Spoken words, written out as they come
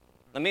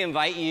Let me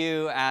invite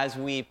you, as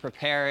we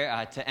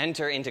prepare to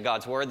enter into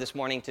God's Word this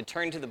morning, to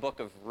turn to the book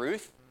of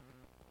Ruth.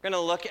 We're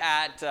going to look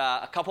at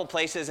a couple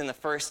places in the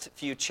first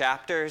few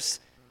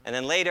chapters, and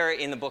then later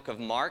in the book of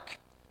Mark.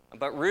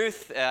 But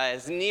Ruth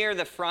is near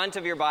the front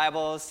of your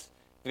Bibles.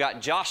 You've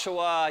got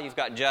Joshua, you've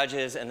got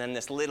Judges, and then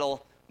this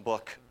little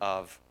book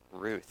of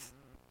Ruth.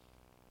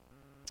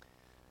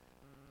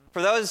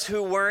 For those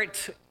who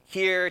weren't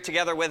here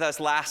together with us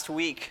last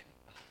week,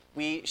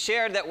 we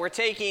shared that we're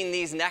taking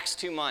these next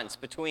 2 months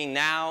between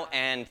now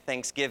and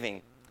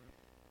Thanksgiving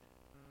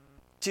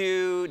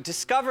to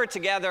discover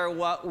together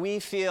what we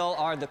feel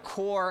are the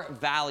core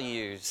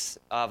values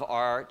of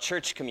our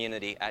church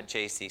community at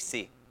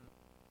JCC.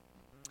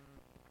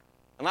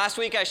 And last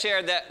week I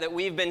shared that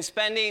we've been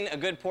spending a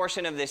good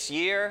portion of this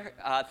year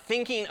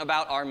thinking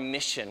about our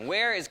mission.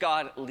 Where is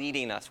God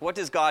leading us? What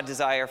does God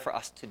desire for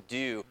us to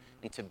do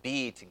and to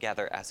be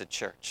together as a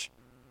church?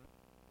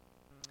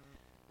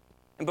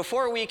 And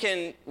before we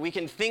can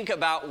think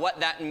about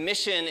what that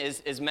mission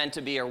is meant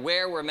to be or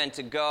where we're meant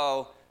to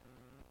go,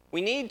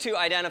 we need to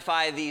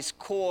identify these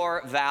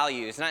core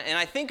values. And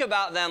I think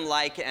about them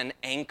like an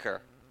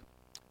anchor,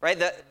 right?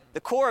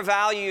 The core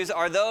values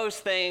are those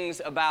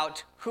things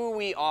about who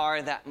we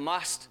are that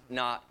must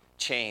not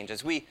change.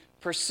 As we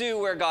pursue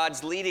where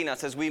God's leading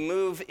us, as we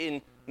move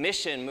in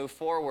mission, move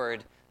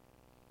forward,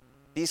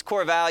 these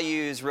core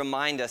values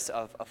remind us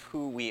of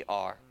who we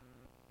are.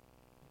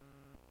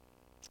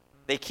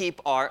 They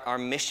keep our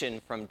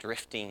mission from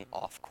drifting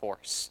off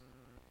course.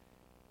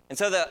 And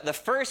so the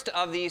first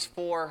of these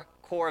 4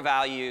 core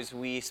values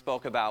we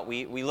spoke about,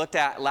 we looked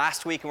at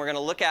last week, and we're going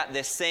to look at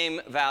this same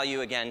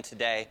value again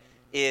today,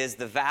 is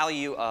the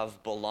value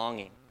of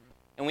belonging.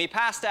 And we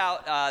passed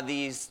out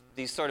these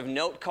sort of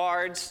note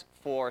cards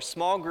for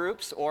small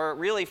groups, or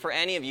really for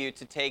any of you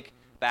to take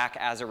back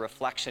as a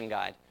reflection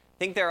guide. I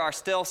think there are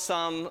still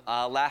some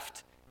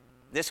left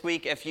this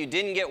week. If you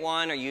didn't get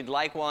one or you'd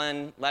like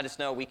one, let us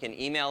know. We can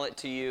email it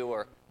to you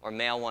or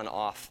mail one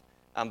off.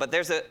 But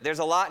there's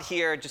a lot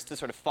here just to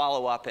sort of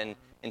follow up and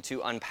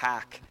to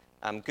unpack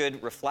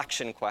good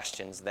reflection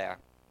questions there.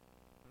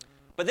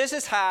 But this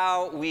is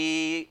how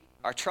we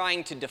are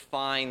trying to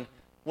define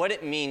what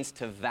it means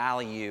to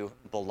value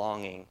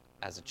belonging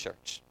as a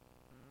church.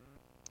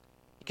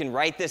 You can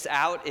write this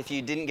out if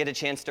you didn't get a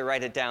chance to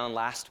write it down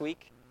last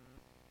week.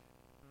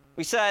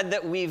 We said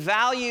that we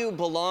value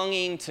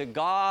belonging to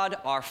God,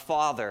 our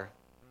Father,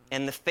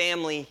 and the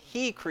family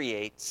He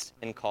creates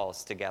and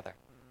calls together.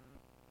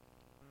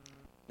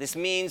 This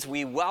means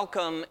we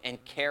welcome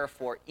and care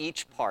for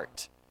each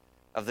part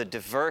of the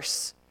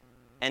diverse,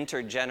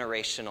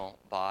 intergenerational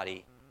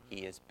body He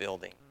is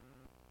building.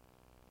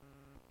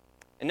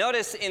 And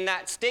notice in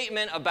that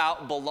statement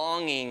about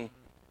belonging,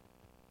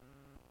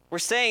 we're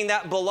saying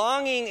that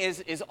belonging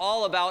is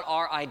all about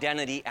our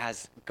identity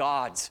as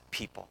God's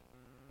people.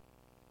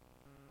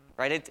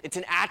 Right? It's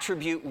an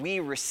attribute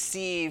we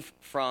receive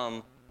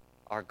from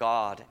our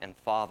God and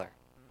Father.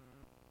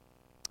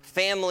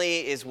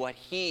 Family is what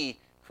He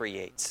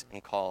creates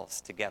and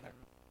calls together.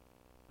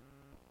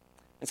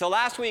 And so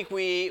last week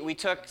we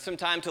took some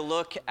time to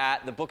look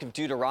at the book of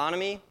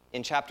Deuteronomy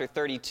in chapter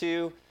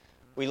 32.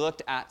 We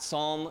looked at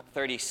Psalm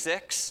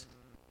 36.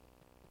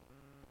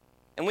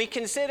 And we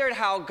considered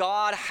how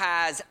God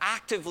has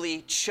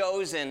actively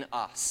chosen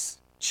us,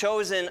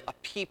 chosen a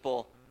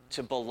people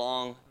to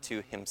belong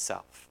to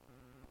Himself.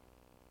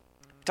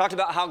 We talked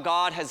about how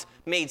God has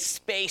made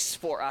space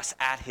for us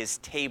at His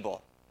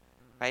table,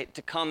 right?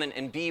 To come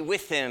and be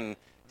with Him,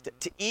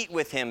 to eat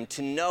with Him,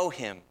 to know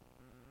Him.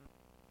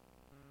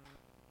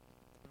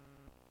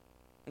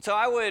 And so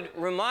I would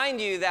remind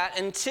you that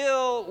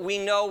until we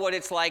know what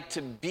it's like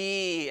to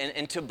be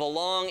and to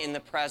belong in the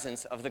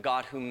presence of the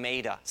God who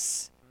made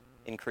us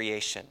in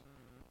creation,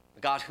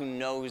 the God who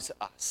knows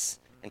us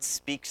and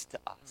speaks to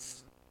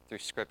us through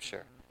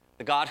Scripture,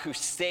 the God who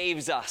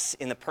saves us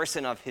in the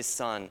person of His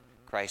Son,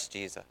 Christ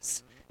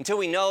Jesus, until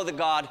we know the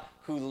God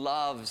who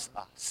loves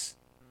us,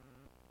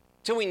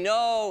 until we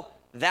know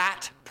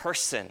that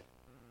person,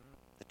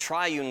 the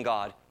triune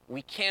God,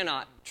 we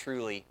cannot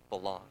truly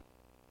belong.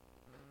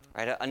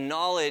 Right? A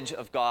knowledge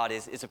of God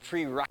is a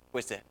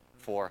prerequisite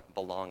for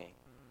belonging.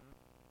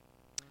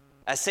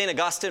 As St.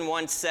 Augustine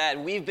once said,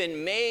 we've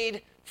been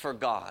made for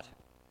God.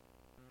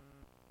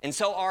 And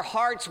so our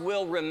hearts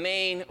will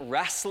remain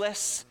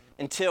restless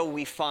until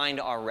we find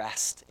our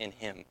rest in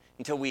Him,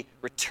 until we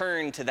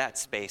return to that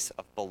space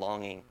of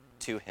belonging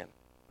to Him.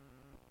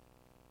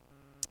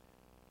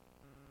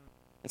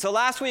 And so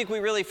last week we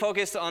really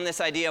focused on this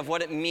idea of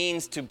what it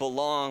means to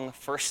belong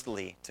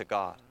firstly to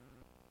God.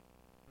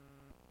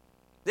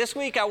 This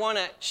week I want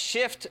to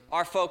shift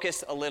our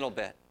focus a little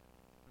bit,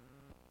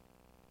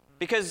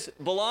 because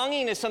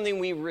belonging is something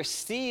we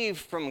receive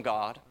from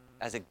God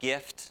as a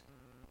gift,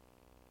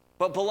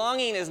 but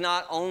belonging is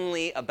not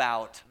only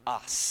about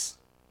us.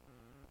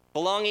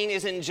 Belonging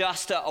isn't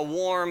just a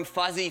warm,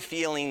 fuzzy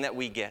feeling that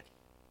we get.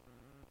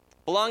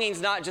 Belonging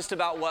is not just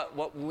about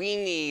what we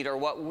need or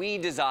what we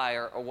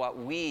desire or what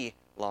we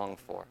long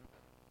for.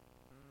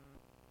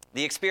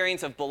 The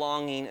experience of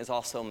belonging is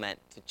also meant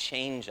to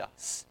change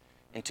us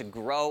and to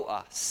grow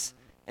us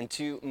and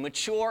to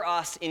mature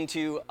us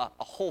into a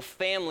whole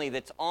family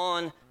that's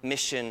on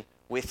mission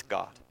with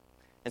God.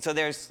 And so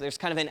there's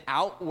kind of an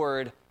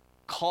outward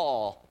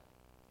call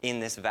in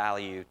this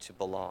value to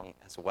belong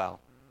as well.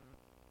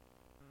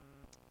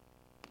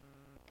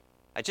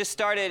 I just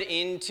started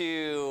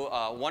into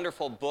a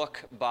wonderful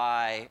book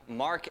by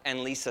Mark and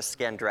Lisa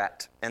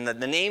Scandrette, and the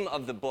name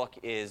of the book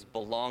is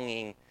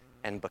Belonging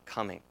and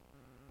Becoming.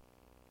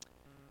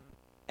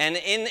 And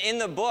in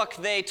the book,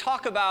 they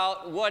talk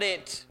about what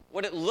it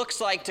looks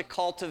like to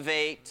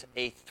cultivate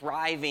a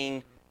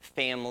thriving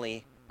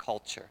family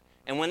culture.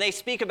 And when they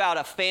speak about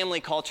a family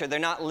culture, they're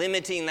not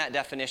limiting that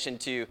definition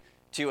to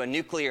a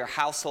nuclear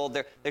household.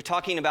 They're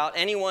talking about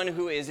anyone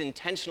who is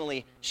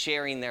intentionally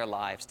sharing their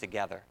lives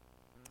together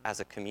as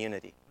a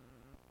community.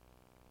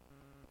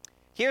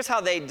 Here's how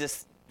they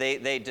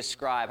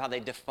describe, how they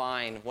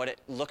define what it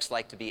looks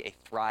like to be a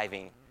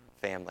thriving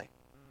family.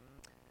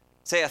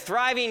 Say, a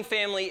thriving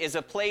family is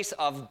a place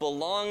of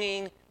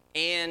belonging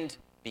and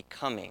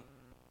becoming,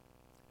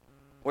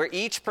 where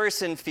each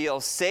person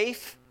feels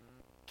safe,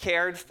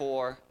 cared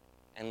for,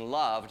 and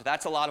loved.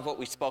 That's a lot of what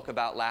we spoke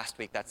about last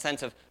week, that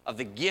sense of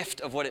the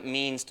gift of what it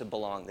means to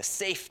belong, the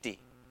safety,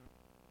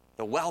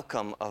 the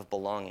welcome of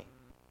belonging.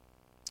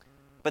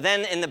 But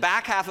then in the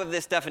back half of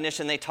this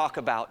definition, they talk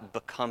about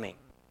becoming,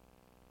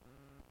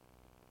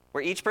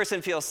 where each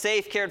person feels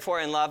safe, cared for,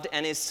 and loved,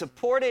 and is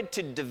supported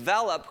to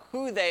develop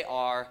who they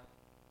are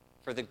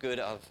for the good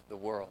of the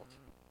world.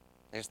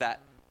 There's that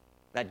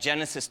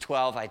Genesis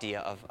 12 idea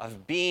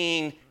of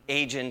being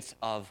agents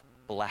of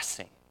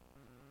blessing.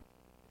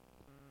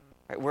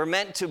 Right? We're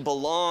meant to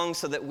belong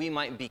so that we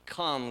might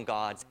become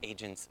God's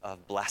agents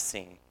of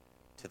blessing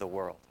to the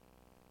world.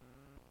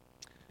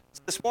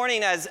 So this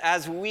morning,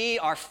 as we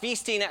are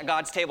feasting at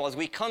God's table, as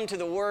we come to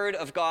the Word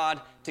of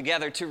God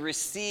together to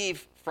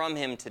receive from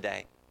Him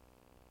today,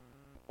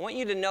 I want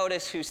you to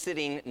notice who's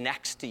sitting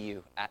next to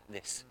you at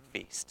this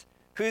feast.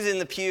 Who's in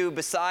the pew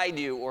beside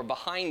you or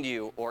behind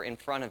you or in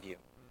front of you?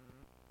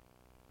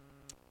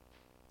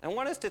 I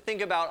want us to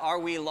think about, are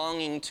we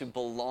longing to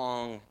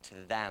belong to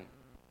them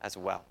as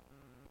well?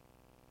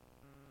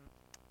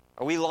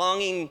 Are we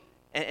longing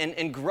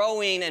and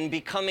growing and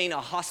becoming a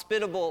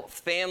hospitable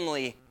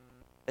family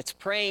that's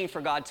praying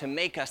for God to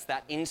make us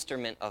that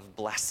instrument of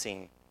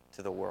blessing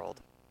to the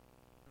world?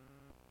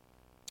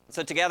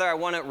 So together, I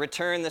want to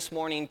return this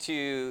morning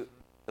to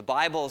the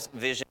Bible's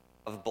vision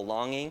of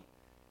belonging,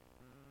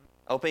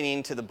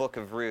 opening to the book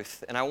of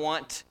Ruth. And I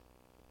want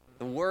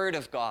the Word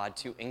of God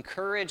to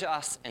encourage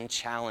us and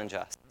challenge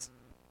us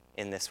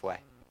in this way.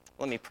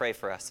 Let me pray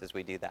for us as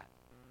we do that.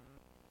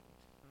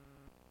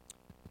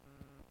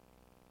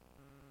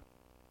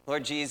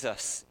 Lord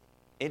Jesus,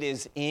 it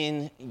is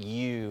in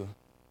you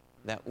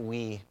that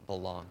we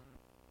belong.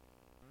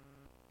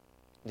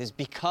 It is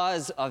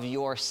because of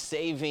your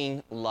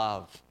saving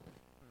love,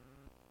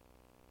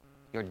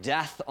 your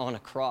death on a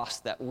cross,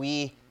 that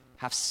we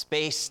have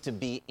space to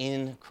be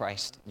in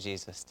Christ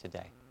Jesus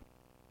today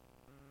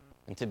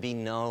and to be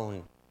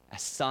known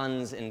as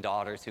sons and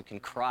daughters who can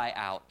cry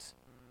out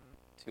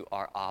to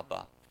our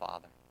Abba,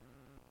 Father.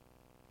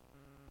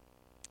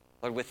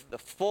 Lord, with the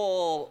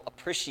full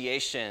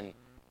appreciation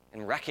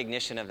and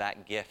recognition of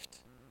that gift,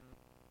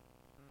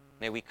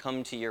 may we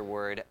come to your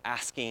word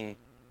asking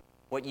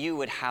what you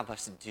would have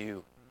us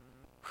do,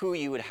 who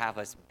you would have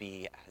us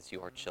be as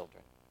your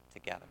children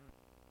together.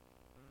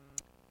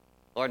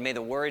 Lord, may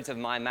the words of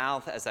my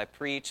mouth as I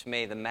preach,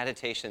 may the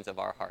meditations of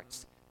our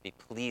hearts be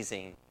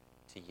pleasing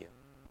to you.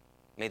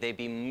 May they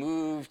be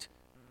moved.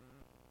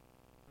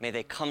 May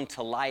they come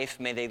to life.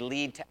 May they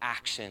lead to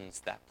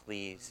actions that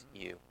please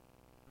you.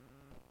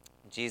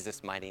 In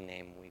Jesus' mighty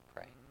name we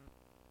pray.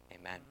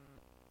 Amen.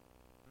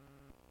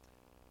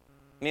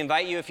 Let me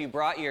invite you, if you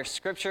brought your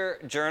scripture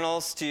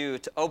journals, to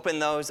open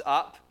those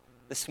up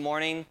this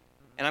morning.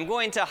 And I'm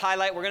going to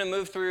highlight, we're going to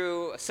move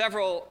through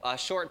several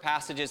short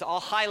passages. I'll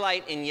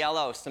highlight in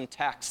yellow some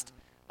text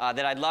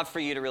that I'd love for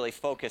you to really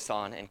focus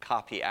on and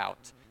copy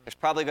out. There's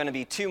probably going to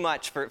be too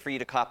much for you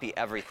to copy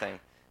everything.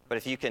 But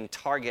if you can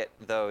target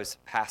those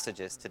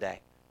passages today,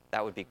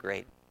 that would be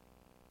great.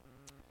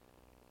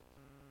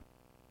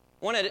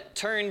 I want to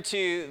turn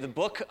to the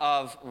book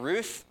of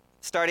Ruth,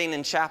 starting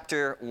in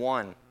chapter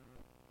 1.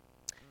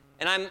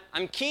 And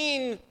I'm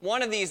keen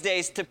one of these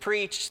days to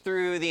preach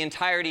through the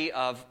entirety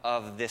of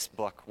this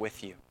book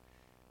with you.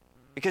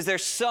 Because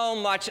there's so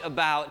much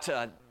about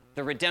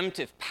the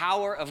redemptive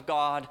power of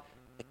God,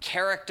 the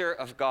character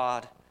of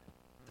God,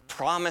 the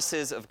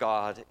promises of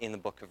God in the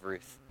book of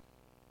Ruth.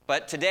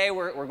 But today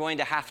we're going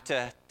to have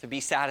to be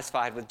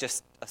satisfied with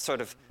just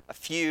a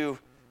few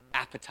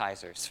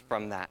appetizers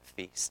from that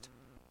feast.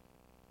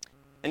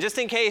 And just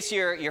in case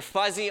you're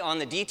fuzzy on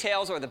the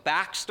details or the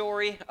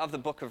backstory of the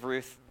book of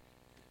Ruth,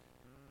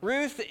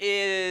 Ruth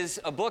is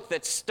a book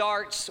that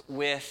starts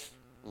with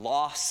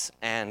loss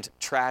and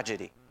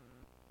tragedy.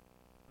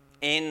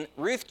 In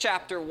Ruth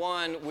chapter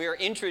 1, we're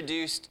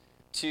introduced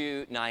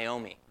to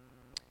Naomi.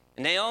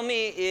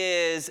 Naomi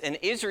is an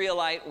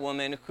Israelite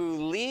woman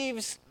who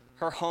leaves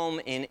her home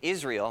in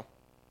Israel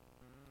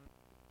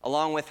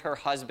along with her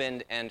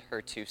husband and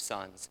her 2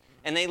 sons.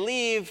 And they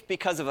leave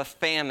because of a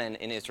famine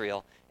in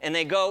Israel. And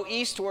they go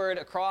eastward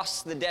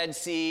across the Dead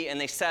Sea and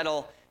they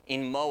settle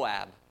in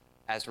Moab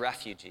as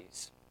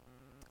refugees,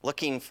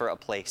 looking for a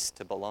place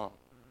to belong.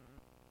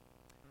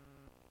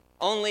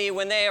 Only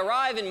when they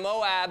arrive in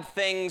Moab,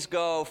 things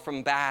go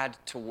from bad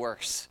to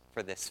worse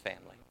for this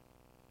family.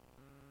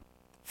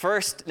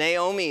 First,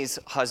 Naomi's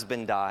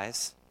husband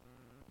dies,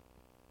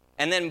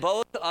 and then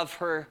both of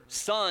her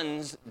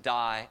sons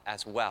die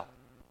as well.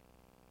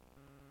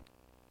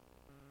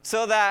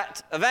 So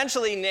that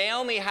eventually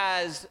Naomi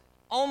has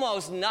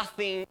almost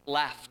nothing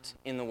left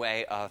in the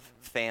way of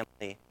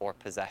family or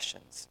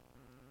possessions.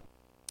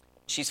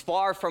 She's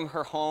far from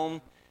her home.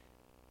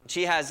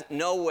 She has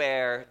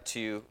nowhere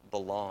to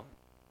belong.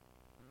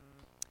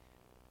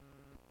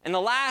 And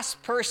the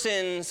last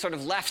person sort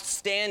of left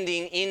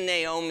standing in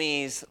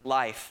Naomi's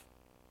life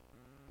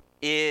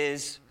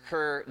is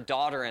her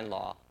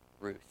daughter-in-law,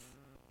 Ruth.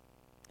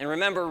 And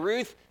remember,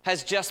 Ruth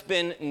has just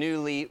been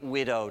newly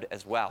widowed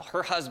as well.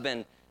 Her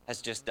husband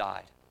has just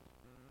died.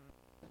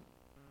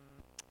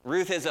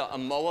 Ruth is a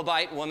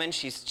Moabite woman.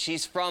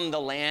 She's from the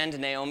land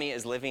Naomi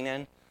is living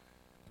in.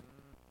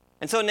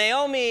 And so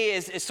Naomi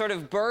is sort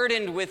of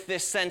burdened with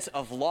this sense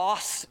of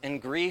loss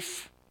and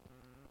grief.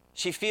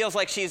 She feels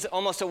like she's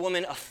almost a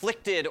woman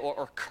afflicted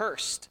or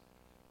cursed.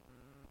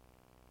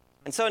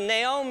 And so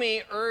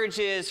Naomi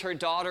urges her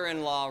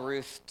daughter-in-law,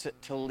 Ruth,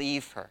 to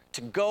leave her,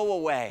 to go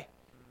away,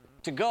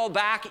 to go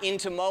back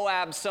into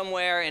Moab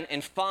somewhere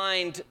and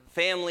find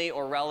family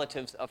or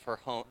relatives of her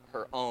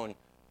own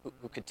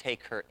who could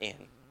take her in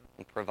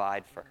and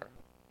provide for her.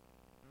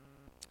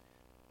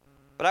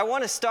 But I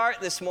want to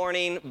start this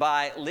morning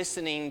by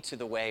listening to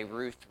the way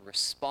Ruth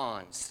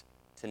responds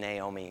to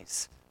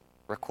Naomi's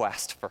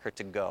request for her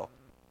to go.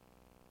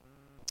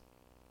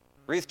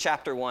 Ruth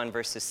chapter 1,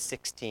 verses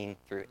 16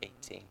 through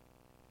 18.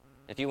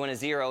 If you want to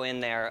zero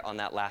in there on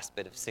that last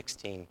bit of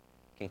 16, you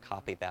can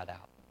copy that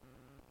out.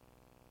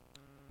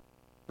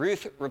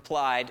 Ruth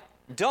replied,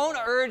 "Don't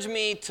urge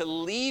me to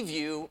leave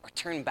you or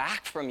turn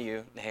back from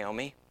you,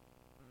 Naomi.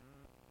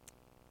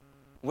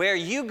 Where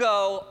you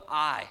go,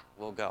 I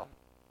will go.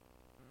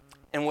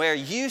 And where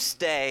you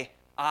stay,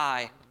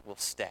 I will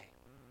stay.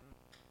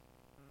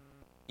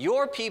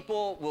 Your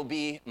people will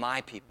be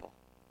my people,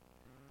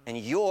 and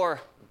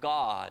your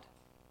God,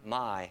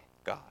 my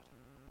God.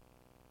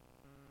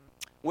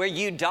 Where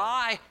you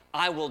die,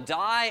 I will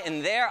die,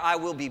 and there I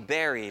will be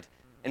buried.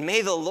 And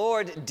may the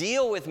Lord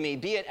deal with me,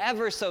 be it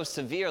ever so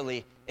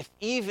severely, if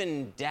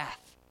even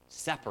death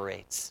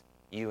separates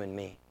you and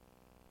me."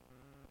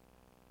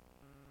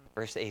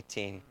 Verse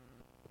 18.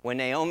 When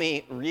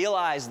Naomi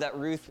realized that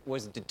Ruth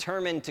was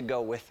determined to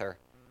go with her,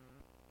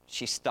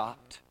 she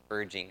stopped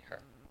urging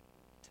her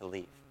to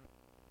leave.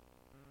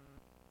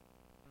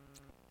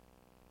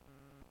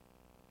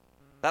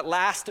 That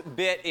last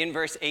bit in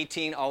verse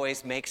 18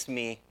 always makes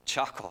me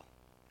chuckle.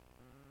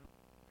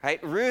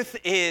 Right? Ruth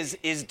is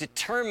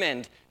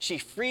determined. She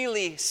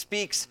freely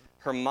speaks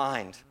her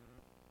mind.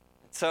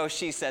 So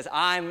she says,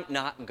 "I'm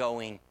not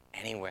going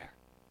anywhere,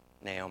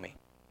 Naomi."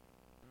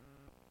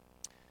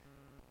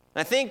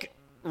 And I think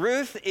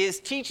Ruth is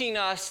teaching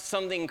us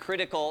something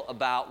critical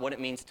about what it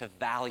means to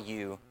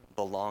value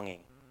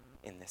belonging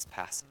in this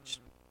passage.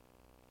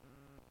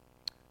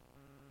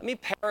 Let me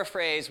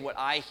paraphrase what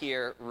I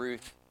hear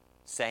Ruth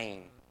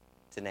saying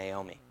to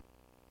Naomi.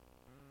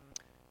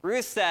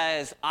 Ruth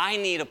says, "I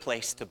need a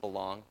place to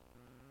belong.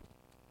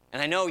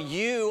 And I know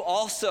you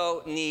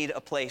also need a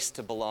place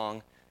to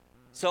belong.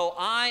 So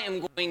I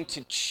am going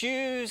to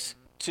choose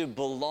to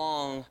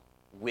belong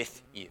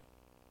with you.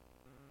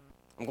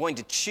 I'm going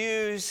to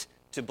choose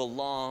to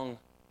belong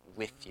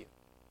with you.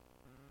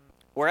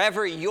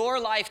 Wherever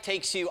your life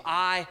takes you,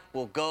 I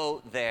will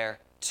go there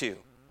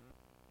too.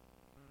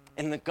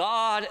 And the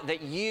God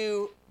that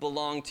you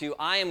belong to,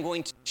 I am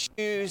going to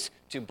choose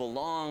to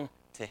belong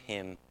to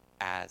him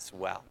as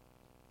well."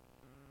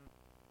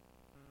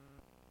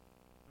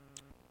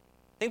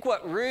 I think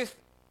what Ruth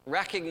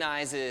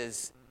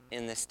recognizes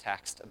in this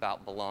text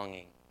about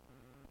belonging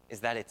is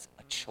that it's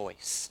a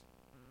choice.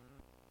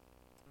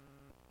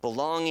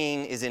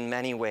 Belonging is in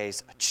many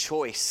ways a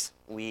choice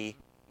we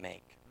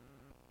make.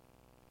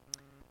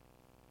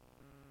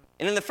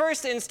 And in the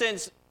first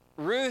instance,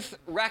 Ruth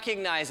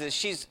recognizes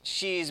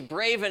she's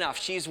brave enough,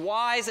 she's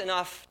wise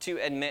enough to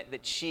admit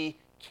that she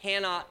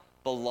cannot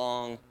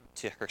belong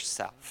to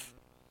herself.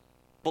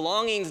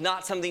 Belonging is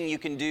not something you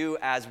can do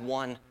as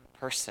one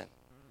person.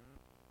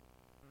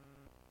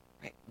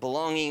 Right?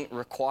 Belonging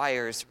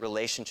requires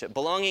relationship.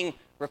 Belonging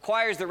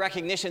requires the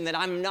recognition that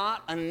I'm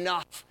not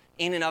enough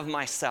in and of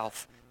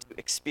myself to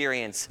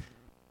experience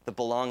the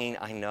belonging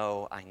I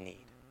know I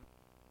need.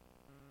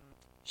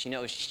 She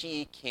knows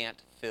she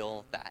can't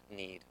fill that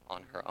need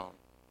on her own.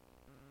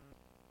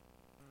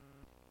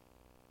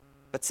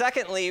 But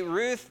secondly,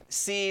 Ruth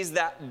sees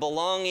that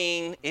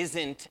belonging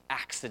isn't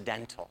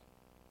accidental.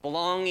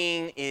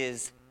 Belonging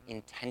is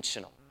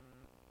intentional.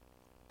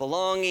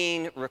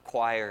 Belonging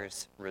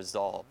requires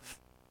resolve.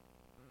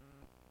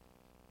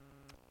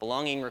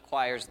 Belonging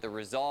requires the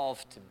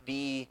resolve to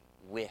be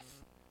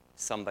with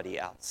somebody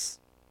else.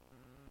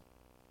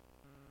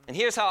 And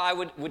here's how I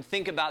would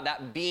think about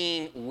that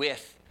being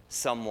with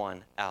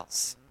someone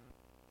else.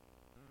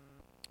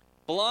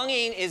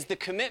 Belonging is the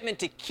commitment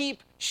to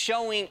keep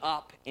showing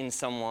up in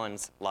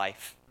someone's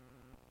life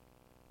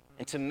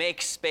and to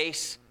make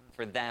space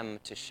for them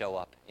to show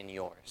up in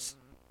yours.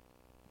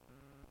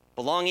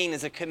 Belonging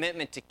is a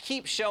commitment to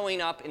keep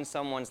showing up in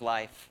someone's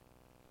life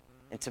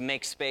and to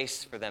make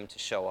space for them to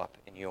show up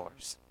in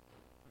yours.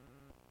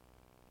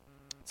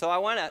 So I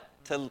want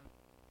to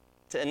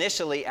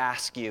initially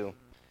ask you,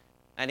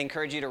 I'd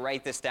encourage you to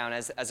write this down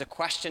as a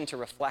question to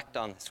reflect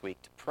on this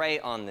week, to pray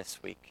on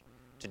this week,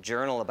 to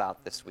journal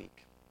about this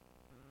week.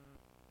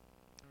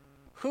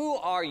 Who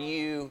are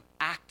you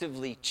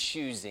actively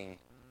choosing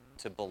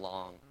to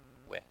belong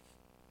with?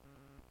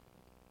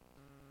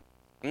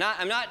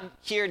 I'm not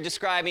here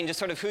describing just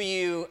sort of who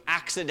you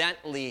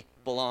accidentally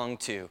belong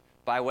to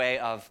by way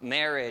of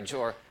marriage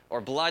or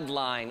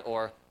bloodline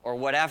or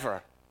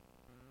whatever.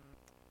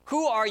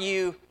 Who are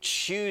you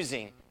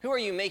choosing? Who are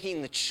you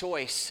making the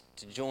choice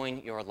to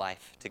join your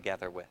life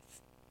together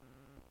with?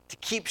 To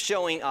keep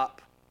showing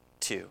up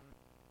to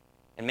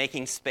and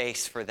making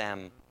space for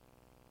them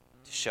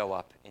to show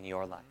up in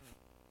your life.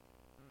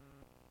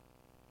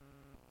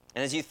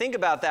 And as you think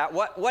about that,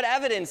 what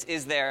evidence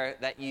is there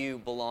that you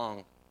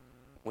belong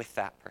with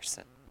that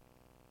person?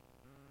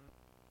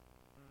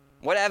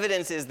 What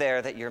evidence is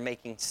there that you're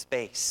making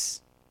space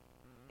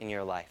in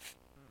your life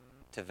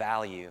to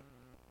value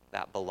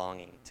that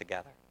belonging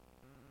together?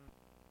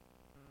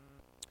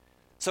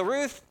 So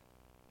Ruth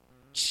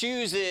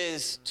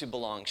chooses to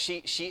belong.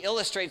 She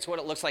illustrates what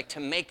it looks like to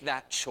make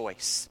that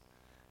choice.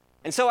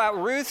 And so at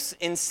Ruth's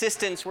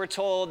insistence, we're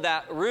told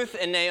that Ruth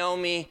and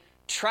Naomi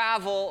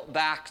travel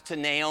back to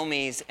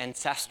Naomi's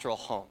ancestral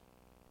home.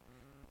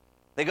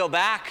 They go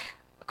back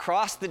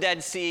across the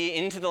Dead Sea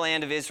into the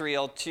land of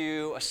Israel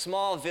to a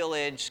small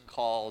village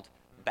called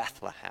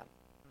Bethlehem.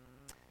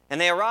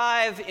 And they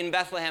arrive in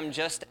Bethlehem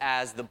just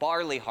as the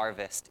barley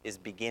harvest is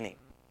beginning.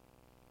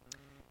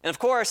 And of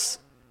course,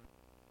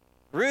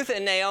 Ruth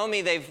and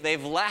Naomi,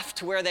 they've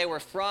left where they were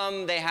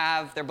from.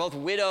 They're both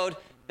widowed.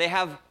 They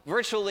have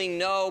virtually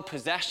no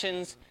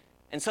possessions.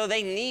 And so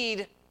they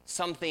need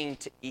something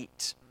to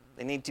eat.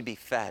 They need to be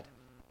fed.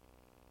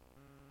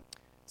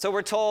 So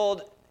we're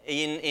told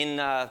in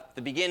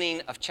the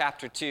beginning of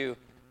chapter 2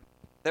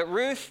 that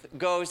Ruth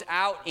goes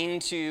out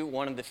into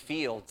one of the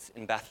fields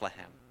in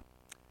Bethlehem.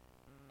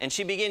 And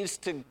she begins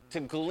to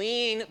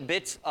glean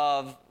bits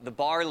of the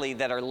barley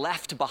that are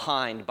left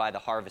behind by the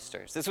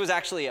harvesters. This was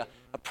actually a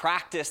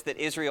practice that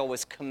Israel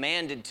was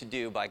commanded to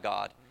do by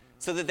God,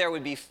 so that there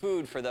would be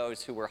food for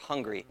those who were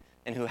hungry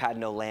and who had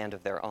no land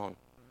of their own.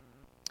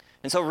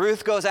 And so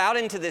Ruth goes out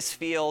into this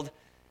field,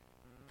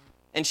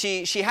 and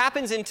she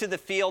happens into the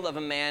field of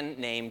a man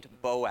named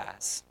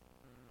Boaz.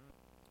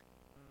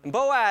 And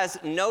Boaz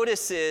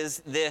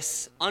notices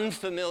this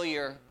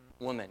unfamiliar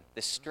woman,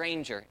 this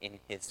stranger in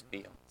his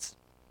fields.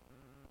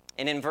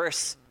 And in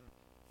verse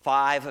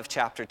 5 of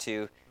chapter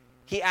 2,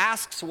 he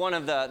asks one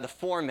of the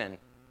foremen,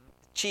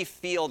 chief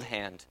field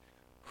hand,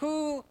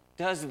 who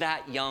does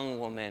that young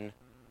woman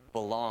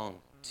belong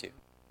to?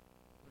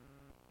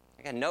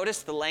 Again,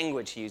 notice the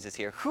language he uses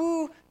here.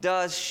 Who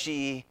does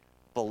she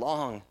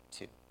belong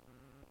to?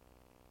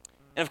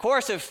 And of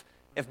course, if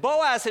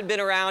Boaz had been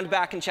around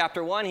back in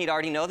chapter 1, he'd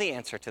already know the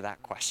answer to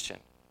that question,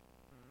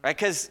 right?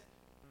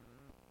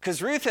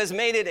 Because Ruth has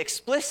made it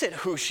explicit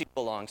who she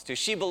belongs to.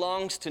 She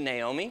belongs to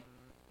Naomi,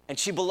 and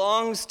she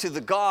belongs to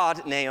the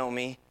God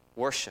Naomi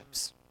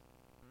worships.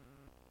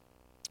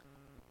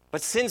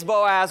 But since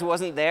Boaz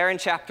wasn't there in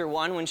chapter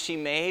 1 when she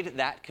made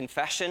that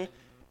confession,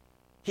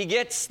 he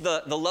gets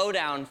the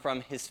lowdown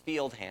from his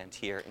field hand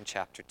here in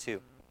chapter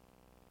 2.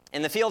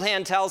 And the field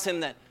hand tells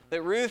him that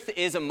Ruth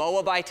is a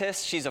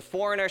Moabitess. She's a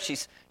foreigner.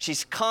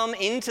 She's come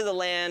into the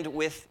land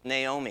with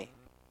Naomi.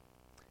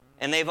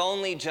 And they've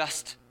only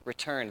just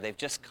returned. They've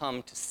just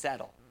come to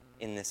settle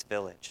in this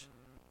village.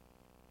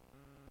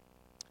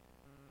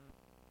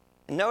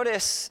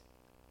 Notice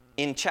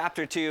in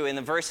chapter 2, in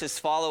the verses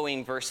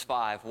following verse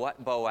 5,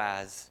 what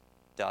Boaz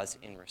does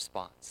in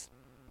response.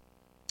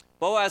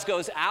 Boaz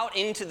goes out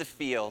into the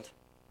field,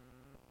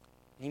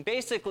 and he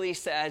basically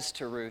says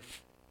to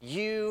Ruth,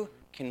 you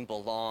can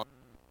belong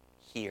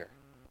here.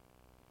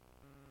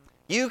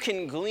 You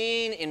can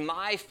glean in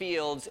my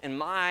fields, and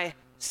my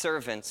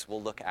servants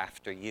will look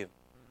after you.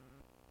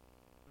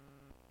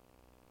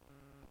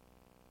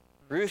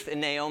 Ruth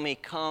and Naomi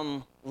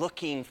come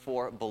looking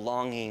for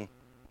belonging,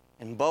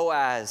 and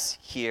Boaz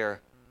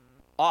here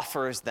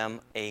offers them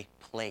a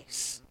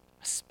place,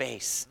 a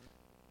space,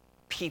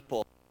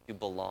 people to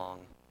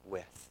belong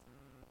with.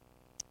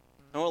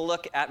 I want to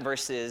look at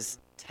verses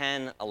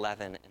 10,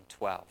 11, and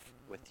 12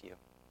 with you.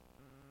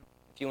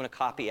 If you want to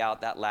copy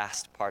out that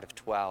last part of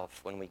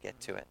 12 when we get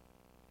to it.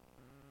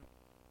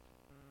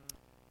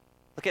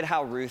 Look at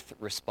how Ruth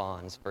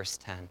responds, verse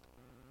 10.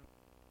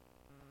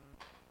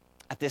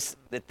 At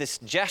this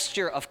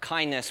gesture of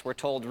kindness, we're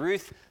told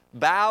Ruth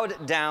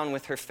bowed down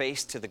with her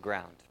face to the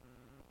ground.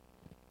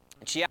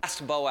 And she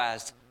asked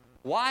Boaz,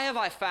 "Why have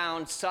I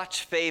found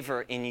such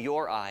favor in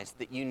your eyes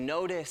that you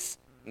notice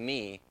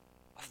me,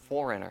 a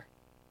foreigner?"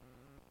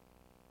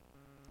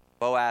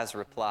 Boaz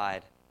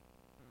replied,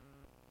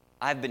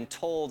 "I've been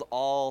told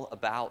all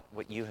about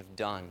what you have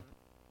done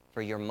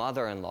for your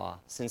mother-in-law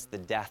since the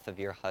death of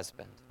your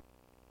husband.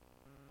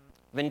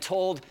 I've been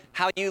told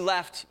how you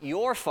left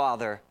your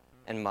father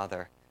and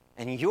mother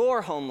and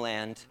your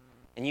homeland,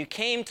 and you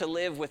came to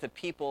live with a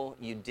people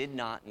you did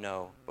not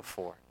know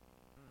before.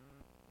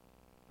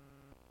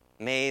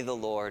 May the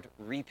Lord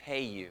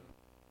repay you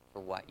for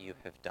what you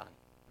have done."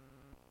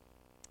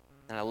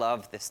 And I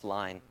love this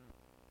line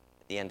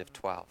at the end of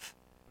 12.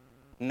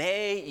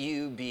 "May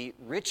you be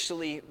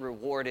richly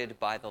rewarded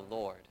by the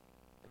Lord,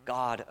 the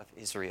God of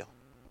Israel,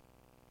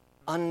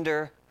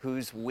 under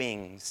whose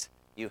wings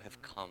you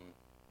have come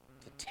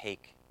to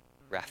take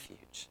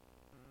refuge."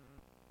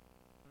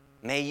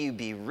 May you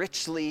be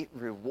richly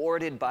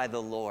rewarded by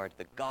the Lord,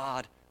 the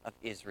God of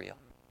Israel,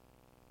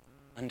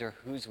 under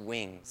whose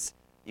wings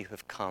you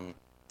have come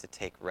to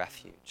take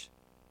refuge.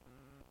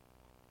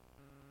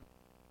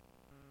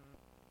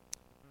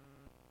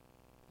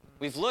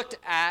 We've looked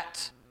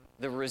at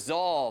the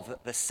resolve,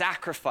 the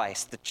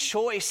sacrifice, the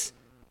choice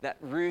that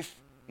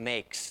Ruth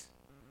makes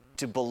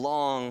to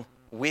belong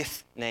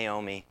with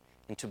Naomi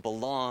and to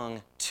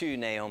belong to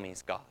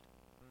Naomi's God.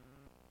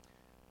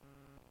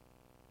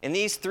 In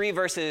these 3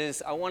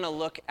 verses, I want to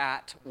look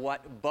at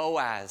what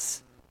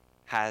Boaz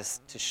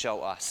has to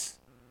show us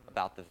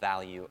about the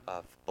value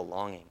of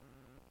belonging.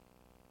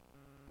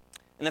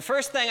 And the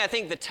first thing I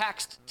think the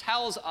text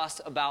tells us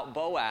about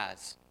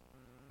Boaz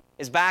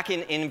is back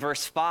in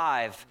verse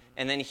 5,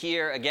 and then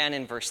here again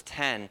in verse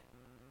 10.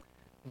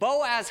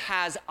 Boaz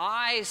has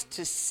eyes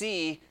to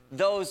see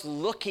those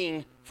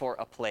looking for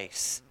a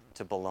place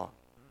to belong.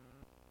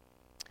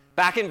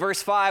 Back in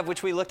verse 5,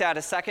 which we looked at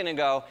a second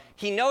ago,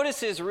 he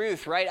notices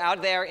Ruth right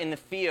out there in the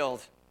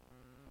field,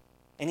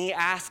 and he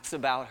asks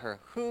about her.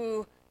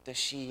 Who does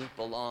she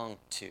belong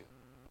to?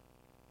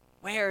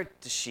 Where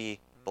does she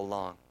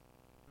belong?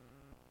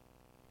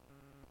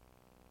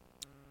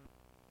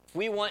 If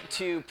we want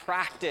to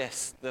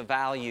practice the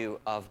value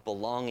of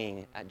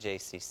belonging at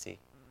JCC,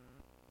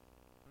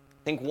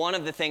 I think one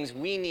of the things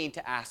we need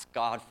to ask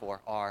God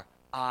for are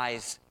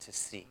eyes to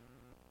see.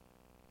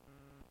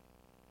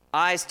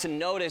 Eyes to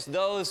notice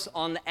those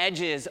on the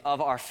edges of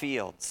our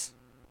fields.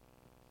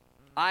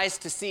 Eyes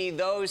to see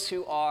those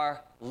who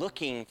are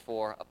looking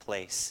for a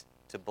place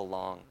to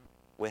belong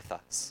with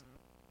us.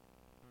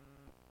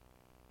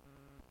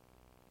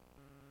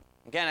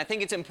 Again, I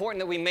think it's important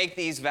that we make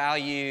these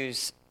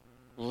values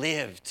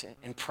lived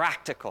and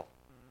practical,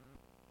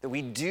 that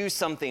we do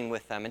something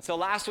with them. And so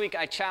last week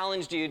I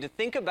challenged you to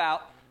think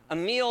about a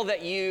meal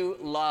that you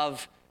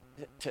love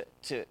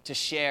to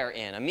share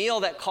in, a meal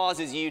that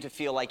causes you to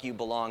feel like you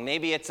belong.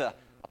 Maybe it's a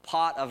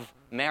pot of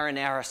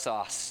marinara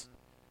sauce.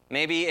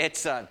 Maybe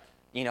it's a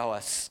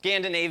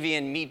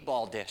Scandinavian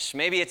meatball dish.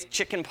 Maybe it's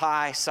chicken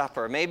pie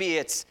supper. Maybe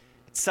it's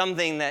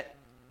something that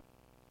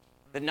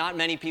not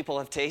many people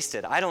have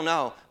tasted. I don't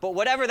know. But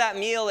whatever that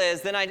meal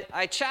is, then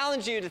I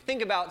challenge you to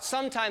think about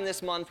sometime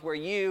this month where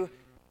you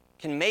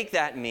can make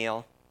that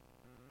meal,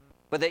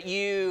 but that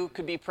you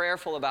could be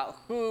prayerful about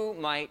who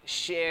might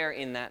share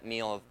in that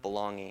meal of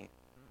belonging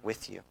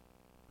with you.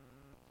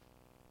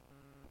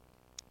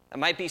 It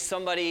might be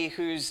somebody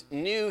who's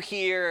new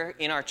here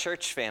in our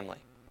church family.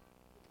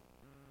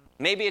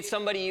 Maybe it's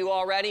somebody you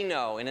already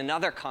know in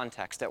another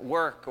context, at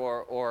work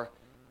or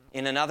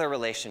in another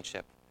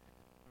relationship,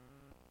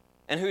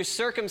 and whose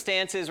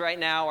circumstances right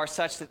now are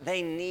such that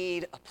they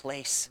need a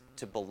place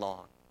to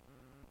belong,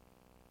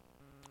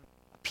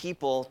 a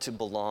people to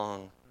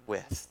belong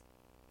with.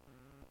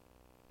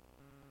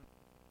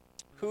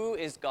 Who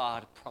is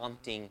God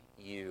prompting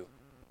you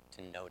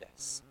to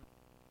notice?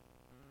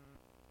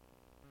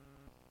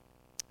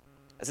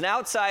 As an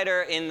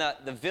outsider in the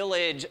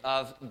village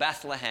of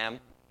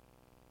Bethlehem,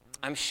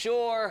 I'm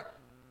sure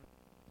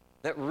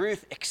that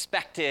Ruth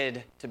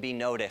expected to be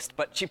noticed,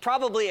 but she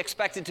probably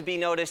expected to be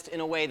noticed in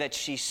a way that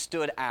she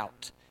stood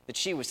out, that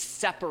she was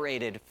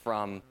separated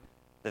from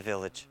the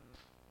village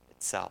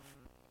itself.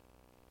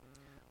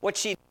 What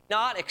she did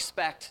not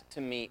expect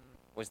to meet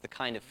was the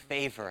kind of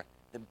favor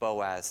that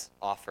Boaz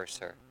offers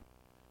her.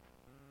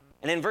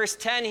 And in verse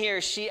 10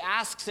 here, she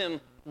asks him,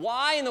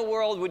 why in the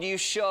world would you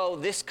show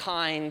this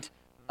kind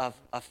of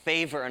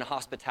favor and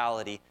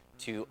hospitality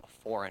to a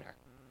foreigner?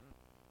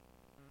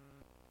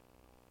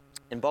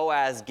 And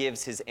Boaz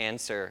gives his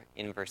answer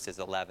in verses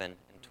 11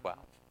 and 12.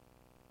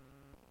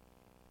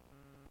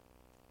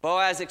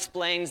 Boaz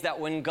explains that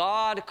when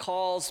God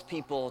calls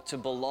people to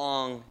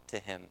belong to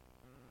him,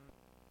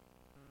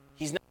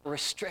 he's not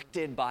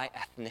restricted by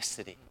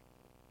ethnicity.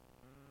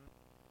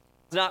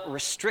 He's not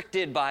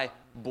restricted by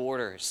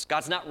borders.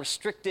 God's not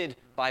restricted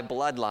by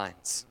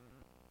bloodlines.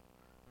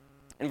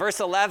 In verse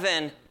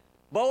 11,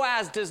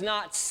 Boaz does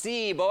not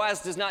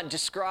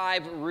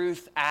describe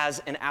Ruth as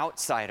an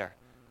outsider.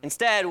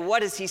 Instead,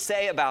 what does he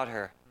say about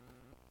her?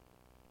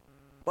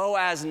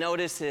 Boaz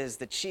notices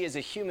that she is a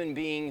human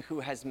being who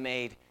has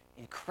made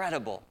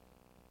incredible,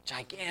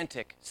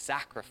 gigantic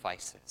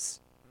sacrifices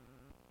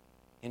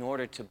in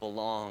order to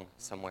belong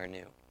somewhere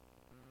new.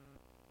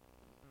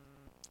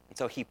 And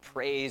so he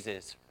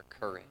praises her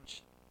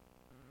courage.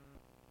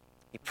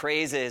 He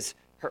praises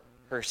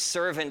her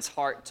servant's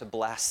heart to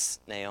bless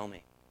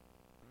Naomi.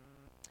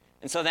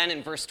 And so then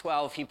in verse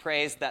 12, he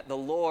prays that the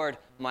Lord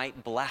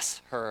might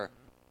bless her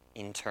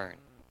in turn.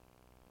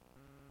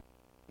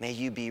 May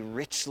you be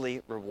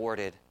richly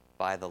rewarded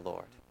by the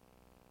Lord,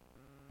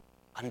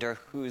 under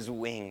whose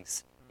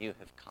wings you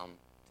have come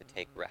to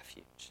take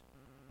refuge.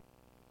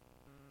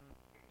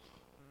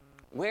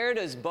 Where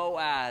does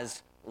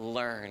Boaz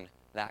learn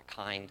that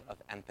kind of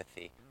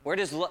empathy? Where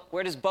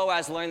does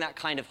Boaz learn that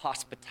kind of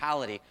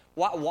hospitality?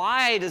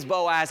 Why does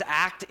Boaz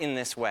act in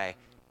this way,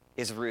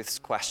 is Ruth's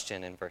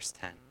question in verse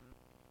 10.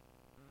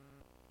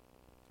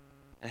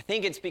 And I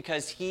think it's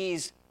because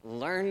he's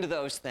learned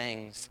those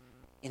things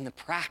in the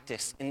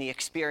practice, in the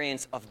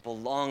experience of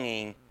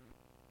belonging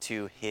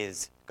to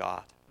his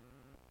God.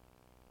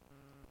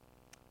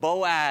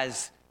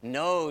 Boaz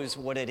knows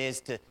what it is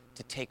to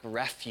take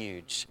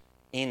refuge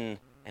in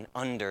and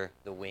under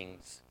the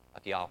wings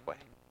of Yahweh.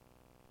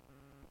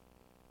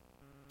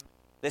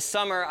 This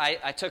summer,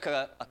 I took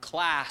a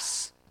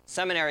class,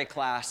 seminary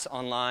class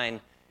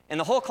online, and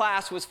the whole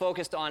class was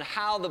focused on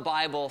how the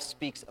Bible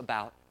speaks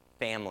about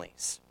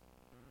families.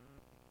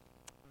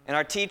 And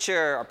our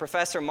teacher, our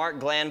professor, Mark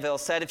Glanville,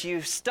 said if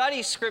you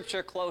study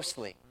Scripture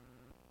closely,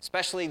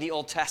 especially the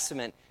Old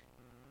Testament,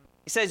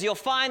 he says you'll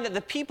find that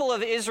the people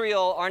of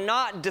Israel are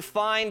not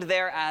defined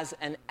there as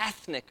an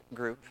ethnic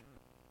group,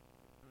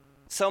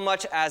 so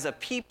much as a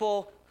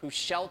people who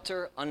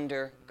shelter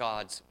under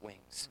God's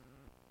wings.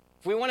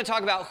 If we want to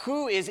talk about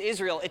who is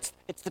Israel, it's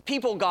the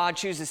people God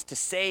chooses to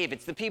save.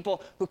 It's the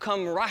people who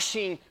come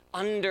rushing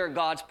under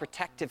God's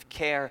protective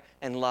care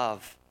and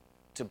love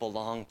to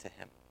belong to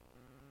him.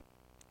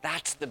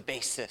 That's the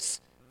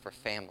basis for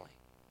family.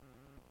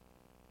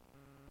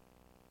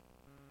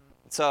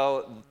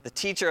 So the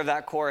teacher of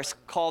that course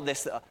called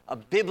this a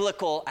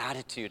biblical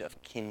attitude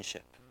of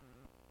kinship.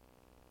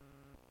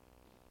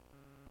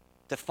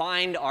 To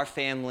find our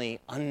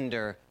family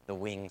under the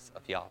wings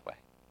of Yahweh.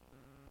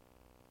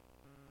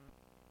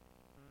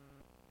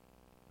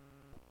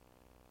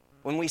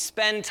 When we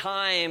spend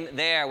time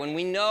there, when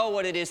we know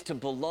what it is to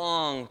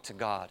belong to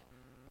God,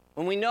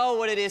 when we know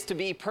what it is to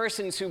be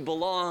persons who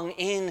belong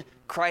in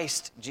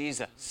Christ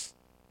Jesus.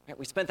 Right?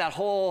 We spent that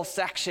whole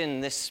section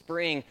this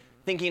spring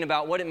thinking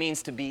about what it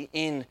means to be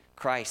in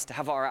Christ, to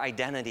have our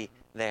identity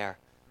there.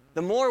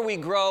 The more we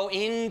grow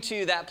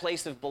into that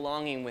place of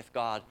belonging with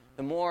God,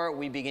 the more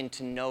we begin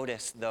to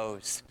notice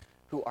those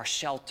who are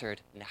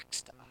sheltered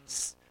next to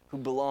us, who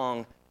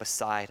belong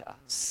beside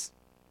us.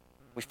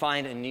 We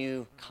find a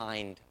new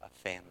kind of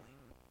family.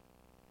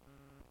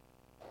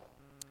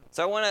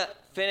 So I want to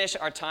finish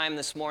our time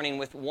this morning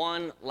with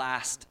one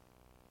last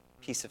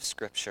piece of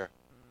Scripture.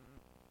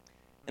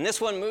 And this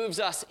one moves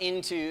us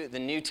into the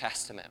New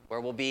Testament,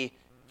 where we'll be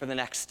for the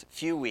next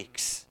few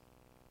weeks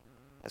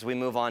as we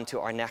move on to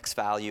our next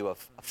value of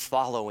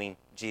following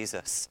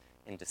Jesus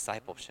in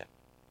discipleship.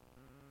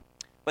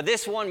 But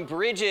this one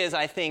bridges,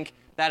 I think,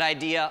 that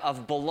idea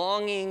of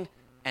belonging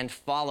and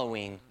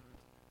following.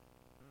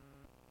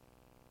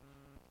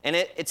 And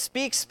it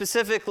speaks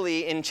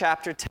specifically in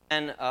chapter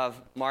 10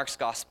 of Mark's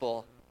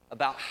Gospel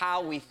about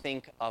how we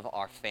think of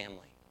our family.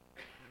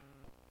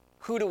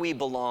 Who do we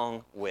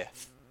belong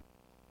with?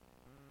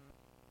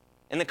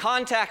 In the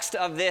context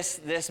of this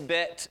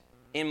bit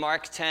in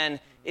Mark 10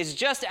 is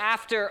just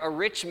after a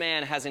rich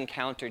man has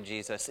encountered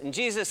Jesus. And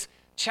Jesus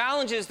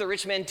challenges the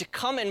rich man to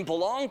come and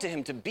belong to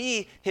him, to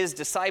be his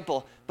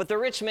disciple. But the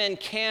rich man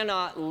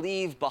cannot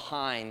leave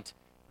behind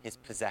his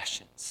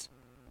possessions.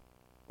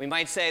 We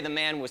might say the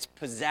man was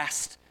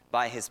possessed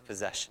by his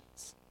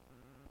possessions.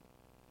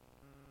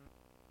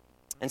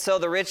 And so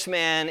the rich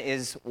man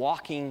is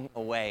walking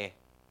away.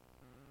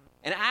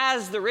 And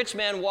as the rich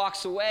man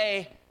walks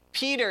away,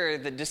 Peter,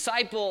 the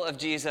disciple of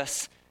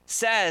Jesus,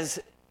 says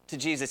to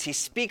Jesus, he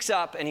speaks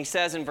up and he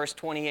says in verse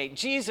 28,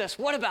 Jesus,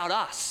 what about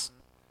us?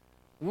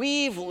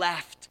 We've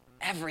left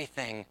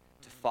everything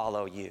to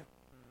follow you.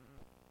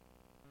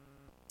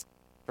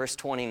 Verse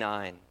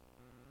 29,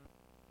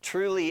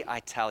 truly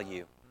I tell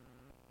you,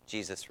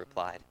 Jesus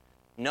replied,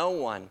 no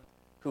one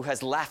who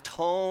has left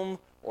home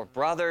or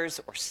brothers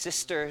or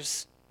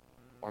sisters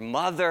or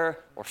mother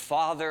or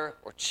father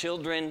or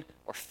children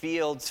or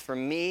fields for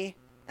me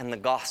and the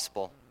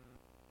gospel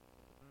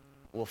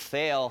will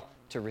fail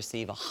to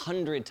receive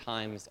 100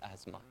 times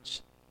as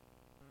much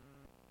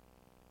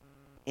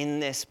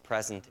in this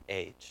present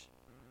age.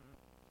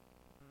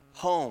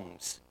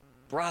 Homes,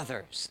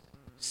 brothers,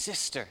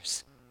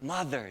 sisters,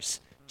 mothers,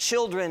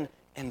 children,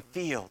 and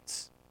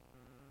fields,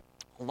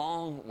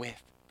 along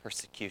with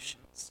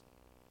persecutions.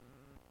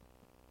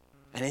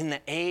 And in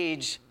the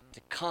age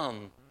to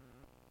come,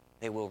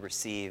 they will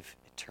receive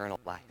eternal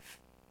life.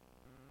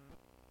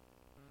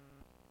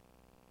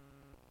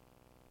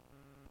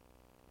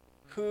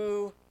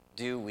 Who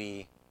do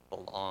we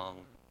belong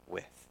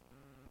with?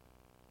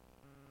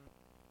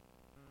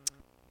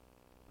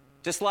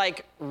 Just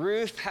like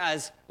Ruth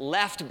has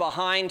left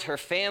behind her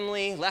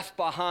family, left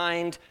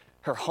behind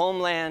her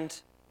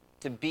homeland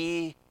to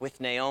be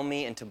with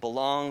Naomi and to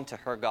belong to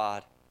her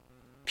God,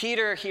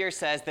 Peter here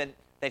says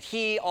that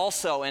he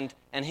also and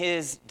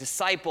his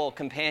disciple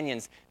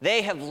companions,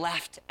 they have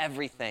left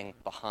everything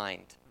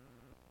behind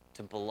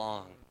to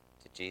belong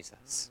to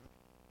Jesus.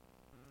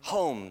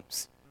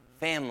 Homes,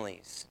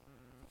 families,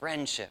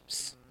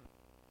 friendships,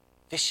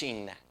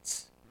 fishing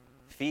nets,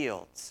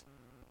 fields.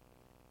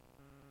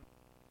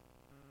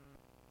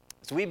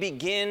 As we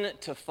begin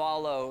to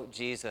follow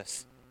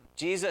Jesus,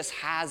 Jesus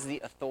has the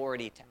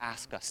authority to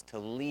ask us to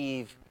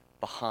leave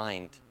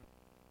behind,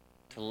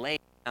 to lay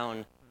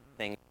down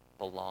things that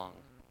belong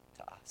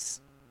to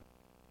us.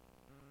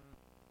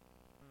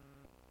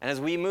 And as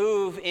we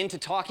move into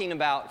talking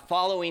about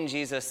following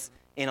Jesus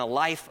in a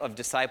life of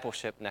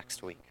discipleship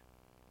next week,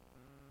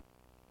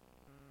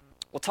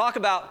 we'll talk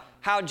about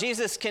how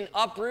Jesus can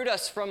uproot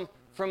us from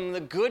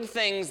the good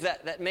things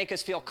that make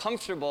us feel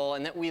comfortable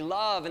and that we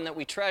love and that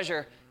we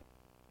treasure.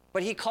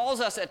 But he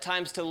calls us at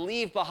times to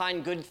leave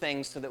behind good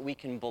things so that we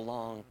can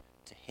belong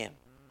to him.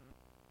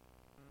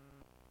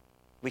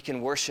 We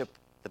can worship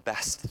the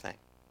best thing.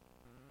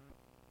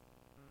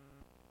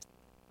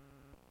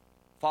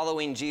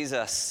 Following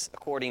Jesus,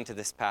 according to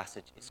this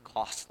passage, is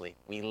costly.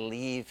 We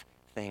leave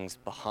things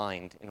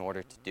behind in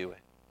order to do it.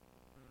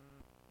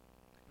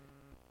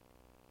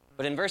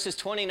 But in verses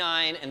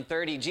 29 and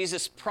 30,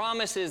 Jesus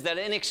promises that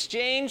in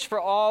exchange for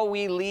all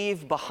we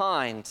leave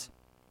behind,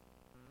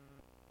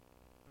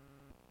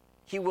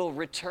 he will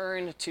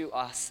return to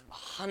us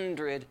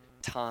 100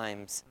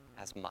 times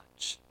as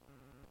much.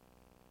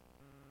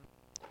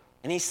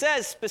 And he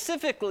says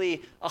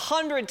specifically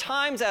 100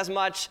 times as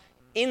much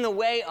in the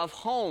way of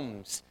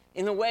homes,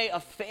 in the way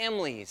of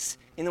families,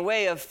 in the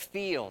way of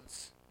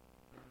fields.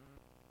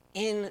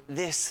 In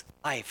this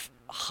life,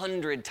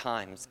 100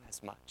 times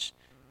as much.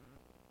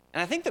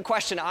 And I think the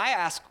question I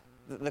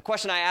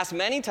asked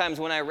many times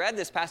when I read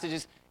this passage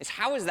is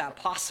how is that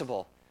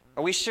possible?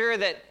 Are we sure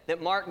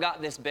that Mark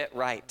got this bit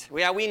right?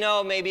 Yeah, we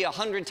know maybe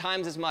 100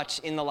 times as much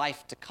in the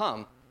life to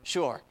come,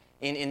 sure.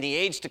 In the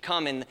age to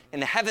come, in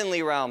the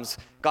heavenly realms,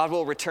 God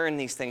will return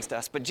these things to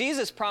us. But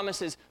Jesus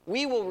promises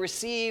we will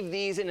receive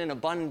these in an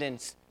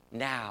abundance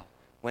now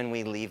when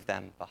we leave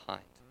them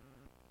behind.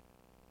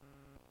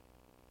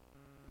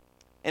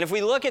 And if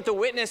we look at the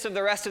witness of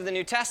the rest of the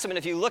New Testament,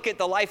 if you look at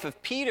the life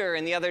of Peter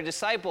and the other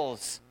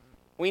disciples,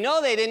 we know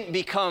they didn't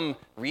become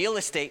real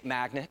estate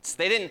magnates.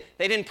 They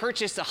didn't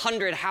purchase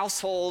 100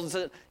 households,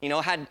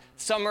 had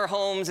summer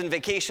homes and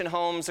vacation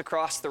homes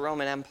across the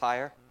Roman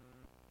Empire.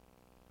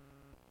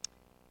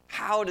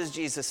 How does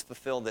Jesus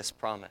fulfill this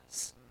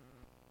promise?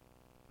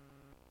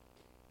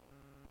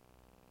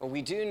 Well,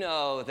 we do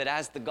know that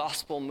as the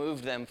gospel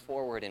moved them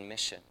forward in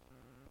mission,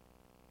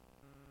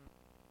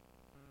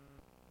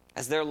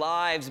 as their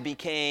lives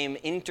became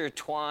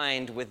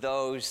intertwined with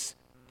those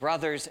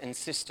brothers and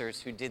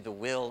sisters who did the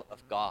will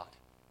of God,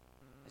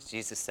 as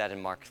Jesus said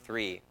in Mark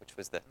 3, which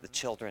was the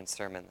children's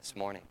sermon this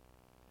morning.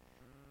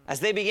 As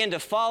they began to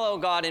follow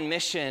God in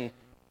mission,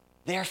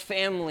 their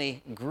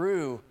family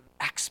grew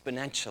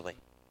exponentially.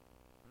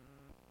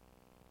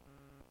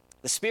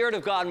 The Spirit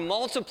of God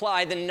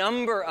multiplied the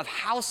number of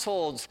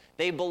households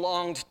they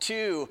belonged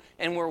to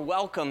and were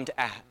welcomed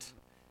at.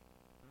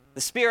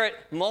 The Spirit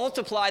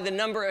multiplied the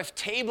number of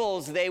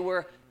tables they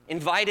were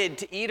invited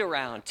to eat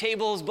around,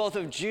 tables both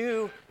of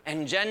Jew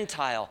and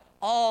Gentile,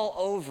 all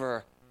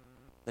over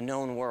the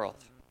known world.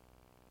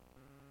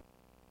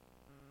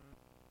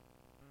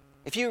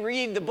 If you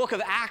read the book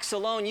of Acts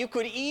alone, you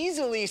could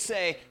easily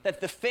say that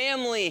the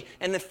family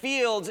and the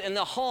fields and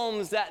the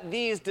homes that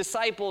these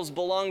disciples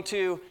belong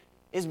to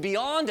is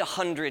beyond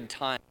 100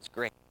 times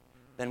greater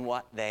than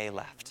what they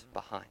left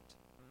behind.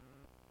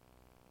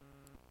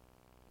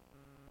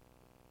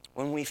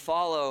 When we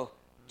follow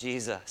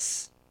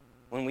Jesus,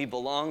 when we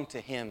belong to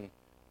him,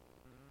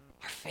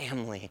 our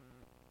family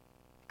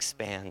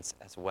expands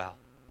as well.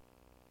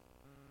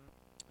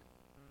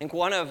 I think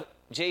one of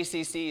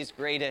JCC's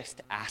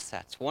greatest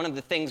assets, one of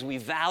the things we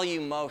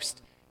value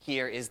most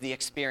here is the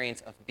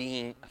experience of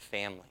being a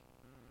family.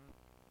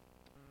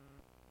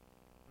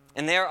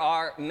 And there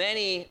are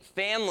many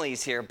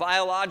families here,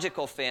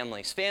 biological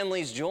families,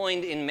 families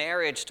joined in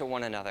marriage to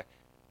one another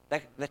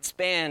that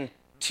span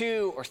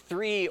 2 or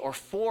 3 or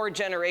 4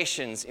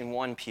 generations in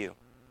one pew.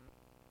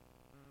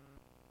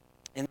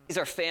 And these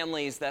are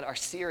families that are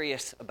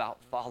serious about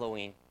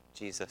following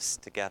Jesus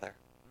together.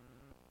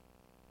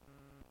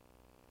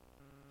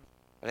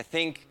 But I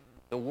think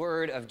the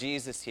word of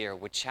Jesus here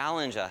would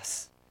challenge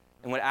us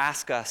and would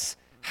ask us,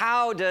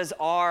 how does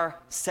our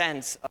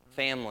sense of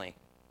family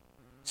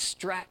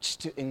stretch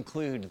to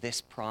include this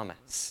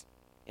promise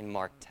in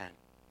Mark 10?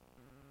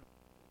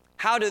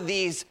 How do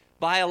these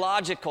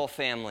biological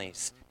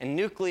families and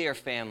nuclear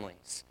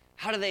families,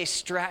 how do they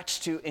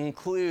stretch to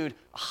include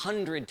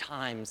 100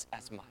 times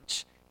as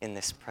much in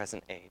this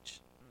present age?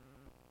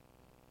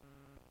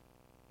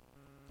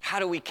 How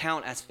do we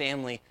count as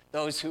family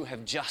those who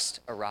have just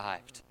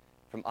arrived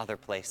from other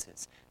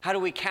places? How do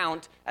we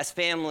count as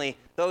family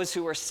those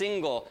who are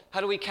single? How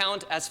do we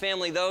count as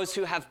family those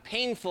who have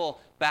painful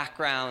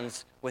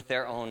backgrounds with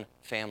their own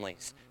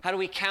families? How do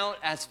we count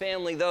as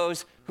family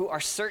those who are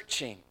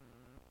searching?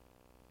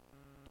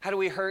 How do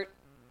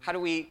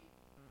we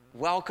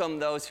welcome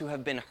those who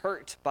have been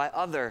hurt by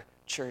other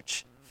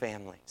church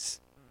families?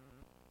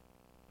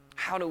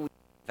 How do we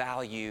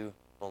value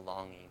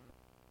belonging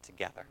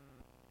together?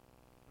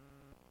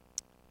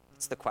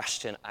 It's the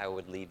question I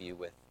would leave you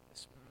with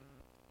this morning.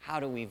 How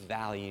do we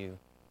value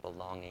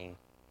belonging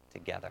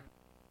together?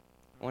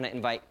 I want to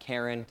invite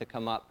Karen to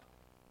come up,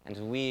 and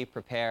as we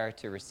prepare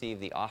to receive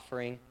the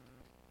offering,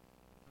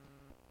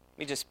 let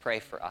me just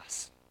pray for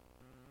us.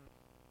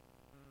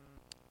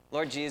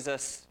 Lord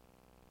Jesus,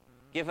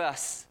 give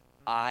us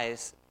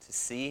eyes to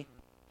see.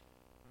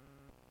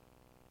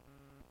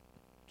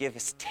 Give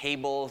us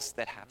tables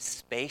that have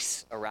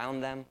space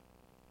around them.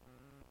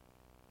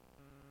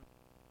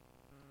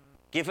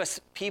 Give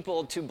us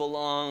people to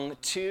belong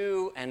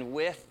to and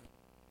with,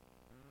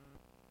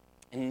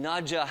 and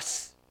nudge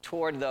us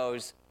toward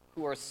those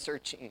who are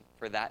searching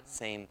for that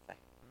same thing.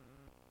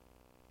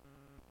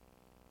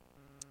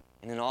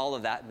 And in all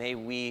of that, may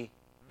we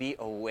be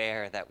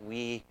aware that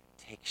we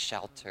take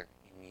shelter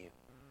in you,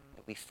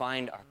 that we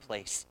find our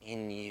place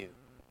in you,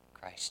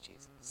 Christ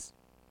Jesus.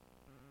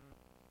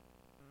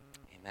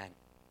 Amen.